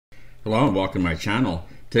Hello and welcome to my channel.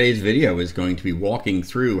 Today's video is going to be walking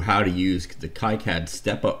through how to use the KiCAD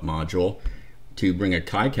StepUp module to bring a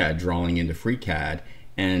KiCAD drawing into FreeCAD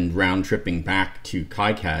and round tripping back to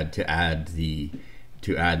KiCAD to add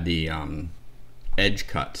the edge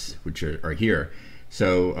cuts, which are here.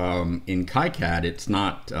 So in KiCAD, it's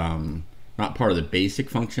not part of the basic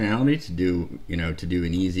functionality to do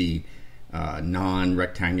an easy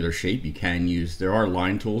non-rectangular shape. You can use, there are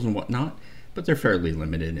line tools and whatnot, but they're fairly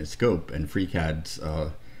limited in scope, and FreeCAD's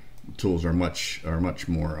tools are much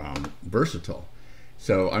more versatile.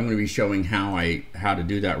 So I'm going to be showing how to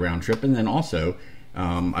do that round trip, and then also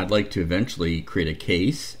I'd like to eventually create a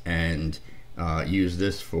case and use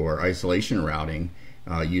this for isolation routing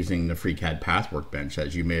using the FreeCAD Path Workbench,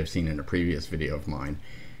 as you may have seen in a previous video of mine.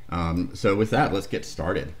 So with that, let's get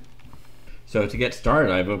started. So to get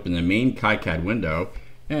started, I've opened the main KiCAD window,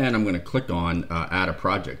 and I'm going to click on add a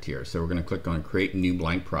project here. So we're going to click on create new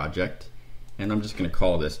blank project, and I'm just going to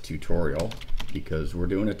call this tutorial because we're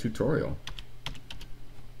doing a tutorial.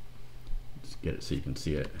 Let's get it so you can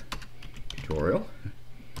see it. Tutorial.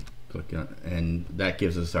 Click on, and that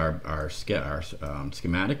gives us our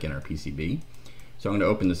schematic and our PCB. So I'm going to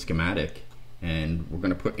open the schematic, and we're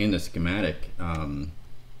going to put in the schematic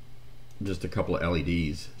just a couple of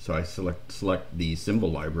LEDs. So I select the symbol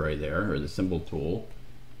library there, or the symbol tool,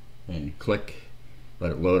 and click,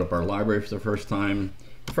 let it load up our library for the first time.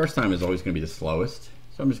 The first time is always going to be the slowest,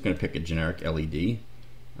 so I'm just going to pick a generic LED.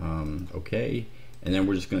 Okay, and then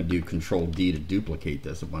we're just going to do Control D to duplicate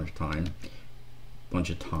this a bunch of times,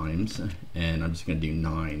 and I'm just going to do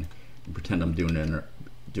 9 and pretend I'm doing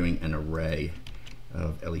an array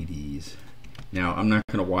of LEDs. Now I'm not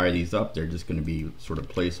going to wire these up; they're just going to be sort of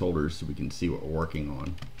placeholders so we can see what we're working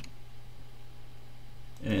on.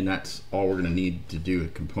 And that's all we're going to need to do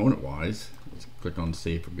component wise. Let's click on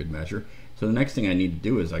save for good measure. So the next thing I need to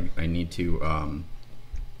do is I need to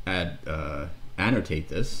annotate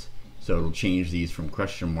this. So it'll change these from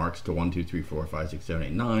question marks to 1, 2, 3, 4, 5, 6, 7,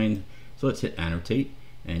 8, 9. So let's hit annotate,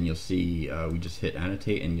 and you'll see we just hit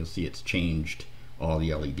annotate, and you'll see it's changed all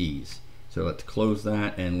the LEDs. So let's close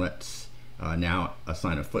that, and let's now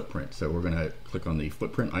assign a footprint. So we're going to click on the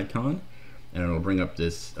footprint icon, and it'll bring up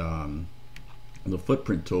this the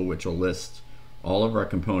footprint tool, which will list all of our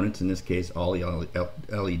components, in this case all the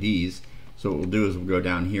LEDs. So what we'll do is we'll go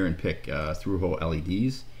down here and pick through hole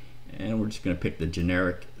LEDs, and we're just going to pick the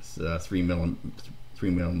generic 3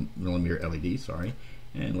 millimeter LED, sorry,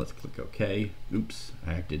 and let's click OK. Oops,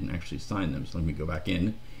 I didn't actually sign them, so let me go back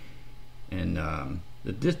in. And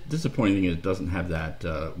the disappointing thing is it doesn't have that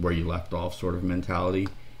where you left off sort of mentality,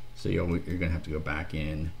 so you're going to have to go back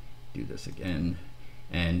in, do this again.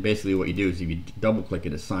 And basically what you do is if you double click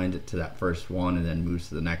it, assigns it to that first one and then moves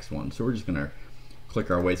to the next one. So we're just going to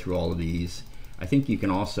click our way through all of these. I think you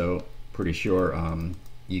can also, pretty sure,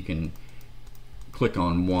 you can click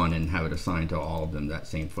on one and have it assigned to all of them that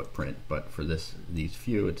same footprint. But for these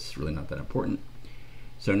few, it's really not that important.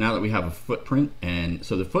 So now that we have a footprint, and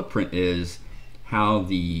so the footprint is how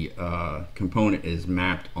the component is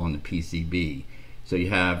mapped on the PCB. So you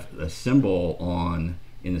have a symbol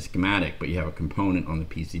in the schematic, but you have a component on the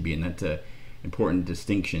PCB, and that's an important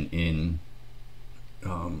distinction in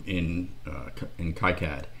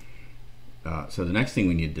KiCAD. So the next thing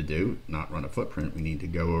we need to do, not run a footprint, we need to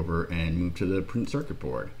go over and move to the printed circuit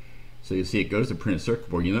board. So you see it goes to printed circuit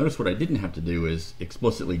board. You notice what I didn't have to do is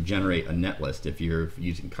explicitly generate a netlist. If you're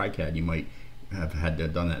using KiCAD, you might have had to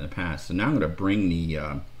have done that in the past. So now I'm going to bring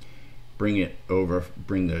the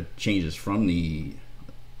changes from the,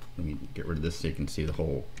 let me get rid of this so you can see the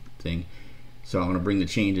whole thing. So I'm going to bring the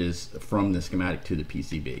changes from the schematic to the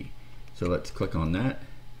PCB. So let's click on that,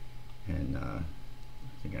 and I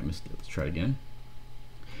think I missed it. Let's try it again.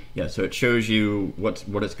 Yeah, so it shows you what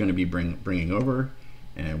it's going to be bringing over,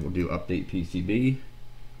 and we'll do update PCB,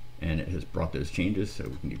 and it has brought those changes. So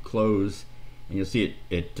we can do close, and you'll see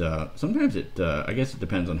sometimes I guess it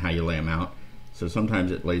depends on how you lay them out. So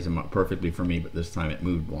sometimes it lays them out perfectly for me, but this time it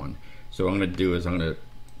moved one. So what I'm going to do is I'm going to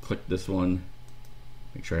click this one,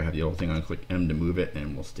 make sure I have the old thing on, click M to move it,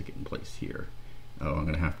 and we'll stick it in place here. Oh, I'm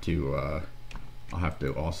going to have to, I'll have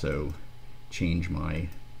to also change I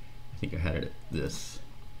think I had it at this.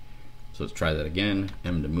 So let's try that again,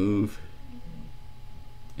 M to move,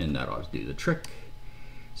 and that ought to do the trick.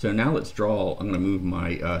 So now let's draw, I'm going to move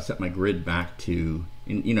set my grid back to,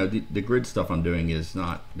 the grid stuff I'm doing is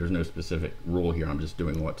not, there's no specific rule here, I'm just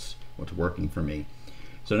doing what's working for me.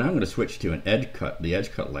 So now I'm going to switch to an edge cut, the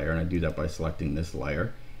edge cut layer, and I do that by selecting this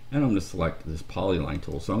layer, and I'm going to select this polyline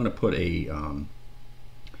tool. So I'm going to put a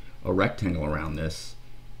rectangle around this.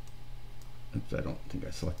 Oops, I don't think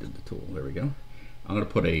I selected the tool. There we go. I'm going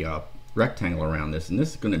to put a rectangle around this, and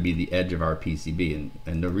this is going to be the edge of our PCB.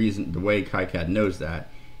 And the way KiCAD knows that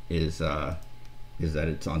is that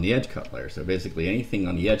it's on the edge cut layer. So basically anything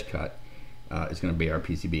on the edge cut is going to be our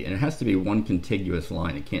PCB, and it has to be one contiguous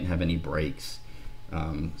line. It can't have any breaks.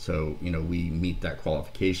 So we meet that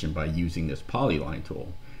qualification by using this polyline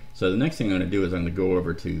tool. So the next thing I'm going to do is I'm going to go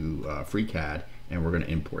over to FreeCAD, and we're going to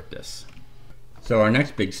import this. So our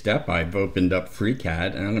next big step, I've opened up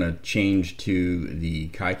FreeCAD, and I'm going to change to the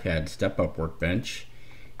KiCAD StepUp Workbench.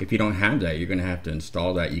 If you don't have that, you're going to have to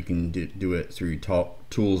install that. You can do it through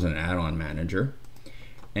Tools and Add-on Manager.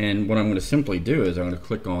 And what I'm going to simply do is I'm going to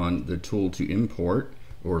click on the tool to import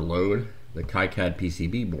or load the KiCAD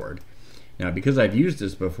PCB board. Now, because I've used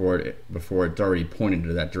this before, it's already pointed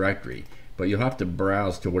to that directory, but you'll have to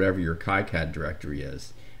browse to whatever your KiCAD directory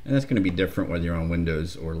is. And that's going to be different whether you're on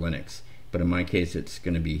Windows or Linux. But in my case, it's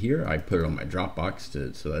going to be here. I put it on my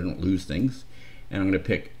Dropbox so I don't lose things. And I'm going to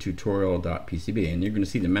pick tutorial.pcb, and you're going to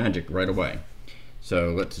see the magic right away.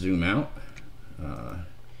 So let's zoom out.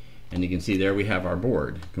 And you can see there we have our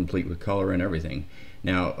board, complete with color and everything.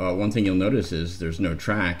 Now, one thing you'll notice is there's no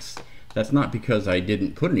tracks. That's not because I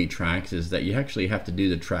didn't put any tracks, is that you actually have to do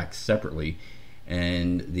the tracks separately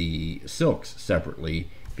and the silks separately,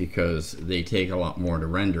 because they take a lot more to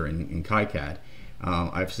render in KiCAD.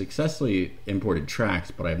 I've successfully imported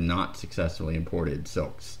tracks, but I've not successfully imported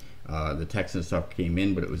silks. The text and stuff came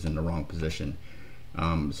in, but it was in the wrong position.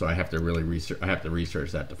 So I have to really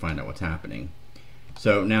research that to find out what's happening.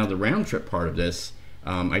 So now the round trip part of this,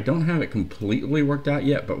 I don't have it completely worked out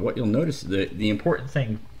yet, but what you'll notice, the important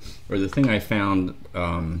thing, or the thing I found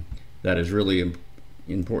that is really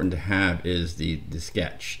important to have, is the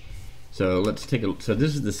sketch. So let's take a, so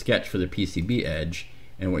this is the sketch for the PCB edge,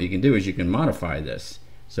 and what you can do is you can modify this.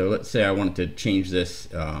 So let's say I wanted to change this,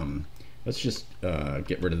 let's just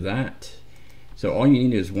get rid of that. So all you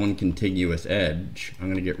need is one contiguous edge. I'm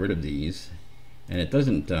going to get rid of these. And it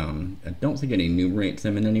doesn't, I don't think it enumerates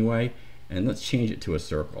them in any way. And let's change it to a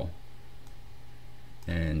circle.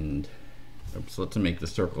 And oops, let's make the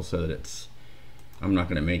circle so that it's, I'm not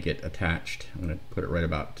going to make it attached. I'm going to put it right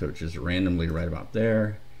about, so it's just randomly right about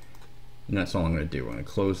there. And that's all I'm going to do. I'm going to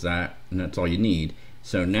close that, and that's all you need.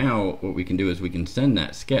 So now what we can do is we can send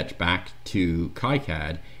that sketch back to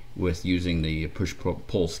KiCAD with using the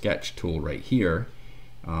push-pull sketch tool right here.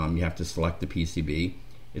 You have to select the PCB.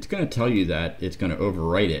 It's going to tell you that it's going to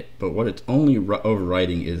overwrite it, but what it's only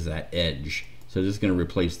overwriting is that edge. So this is going to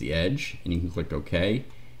replace the edge, and you can click OK.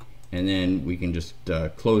 And then we can just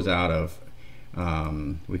close out of,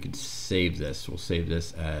 we could save this. We'll save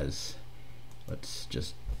this as, let's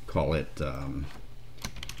just call it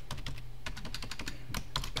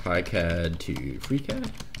KiCAD to FreeCAD.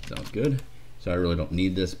 Sounds good. So I really don't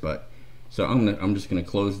need this, but so I'm just going to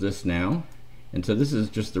close this now. And so this is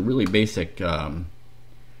just the really basic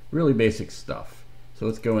stuff. So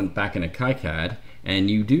let's go back into KiCAD,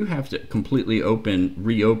 and you do have to completely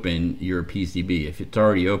reopen your PCB. If it's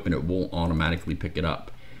already open, it won't automatically pick it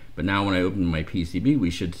up. But now when I open my PCB,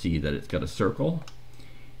 we should see that it's got a circle,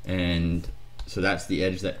 and so that's the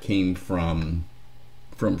edge that came from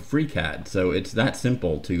FreeCAD. So it's that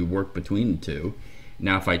simple to work between the two.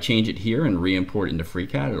 Now if I change it here and re-import it into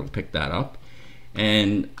FreeCAD, it'll pick that up.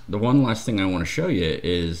 And the one last thing I want to show you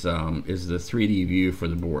is the 3D view for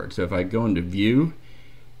the board. So if I go into View,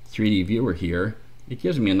 3D Viewer here, it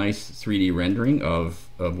gives me a nice 3D rendering of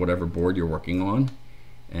whatever board you're working on.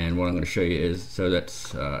 And what I'm going to show you is, so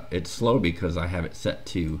that's it's slow because I have it set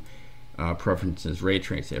to Preferences Ray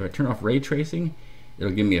Tracing. If I turn off Ray Tracing,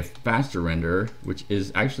 it'll give me a faster render, which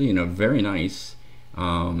is actually very nice.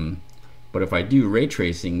 But if I do ray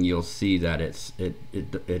tracing, you'll see that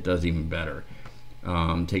it does even better.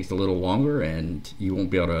 Takes a little longer, and you won't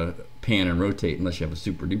be able to pan and rotate unless you have a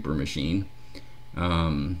super duper machine.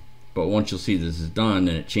 But once you'll see this is done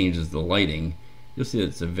and it changes the lighting, you'll see that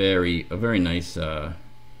it's a very nice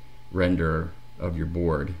render of your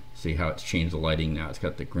board. See how it's changed the lighting now. It's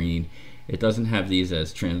got the green. It doesn't have these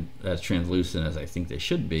as translucent as I think they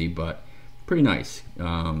should be, but pretty nice.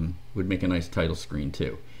 Would make a nice title screen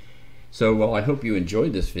too. So, well, I hope you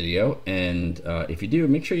enjoyed this video, and if you do,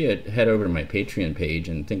 make sure you head over to my Patreon page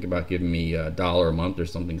and think about giving me $1 a month or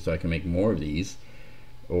something so I can make more of these,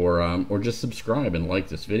 or just subscribe and like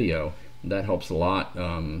this video. That helps a lot.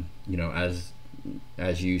 You know,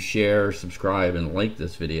 as you share, subscribe, and like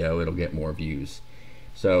this video, it'll get more views.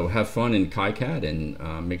 So have fun in KiCAD,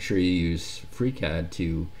 and make sure you use FreeCAD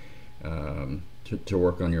to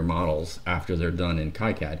work on your models after they're done in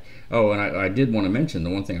KiCAD. Oh, and I did want to mention the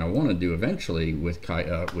one thing I want to do eventually with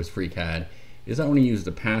FreeCAD is I want to use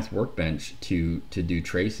the path workbench to do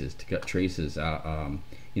traces, to cut traces out,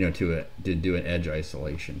 to do an edge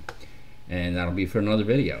isolation. And that'll be for another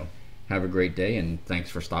video. Have a great day, and thanks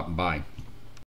for stopping by.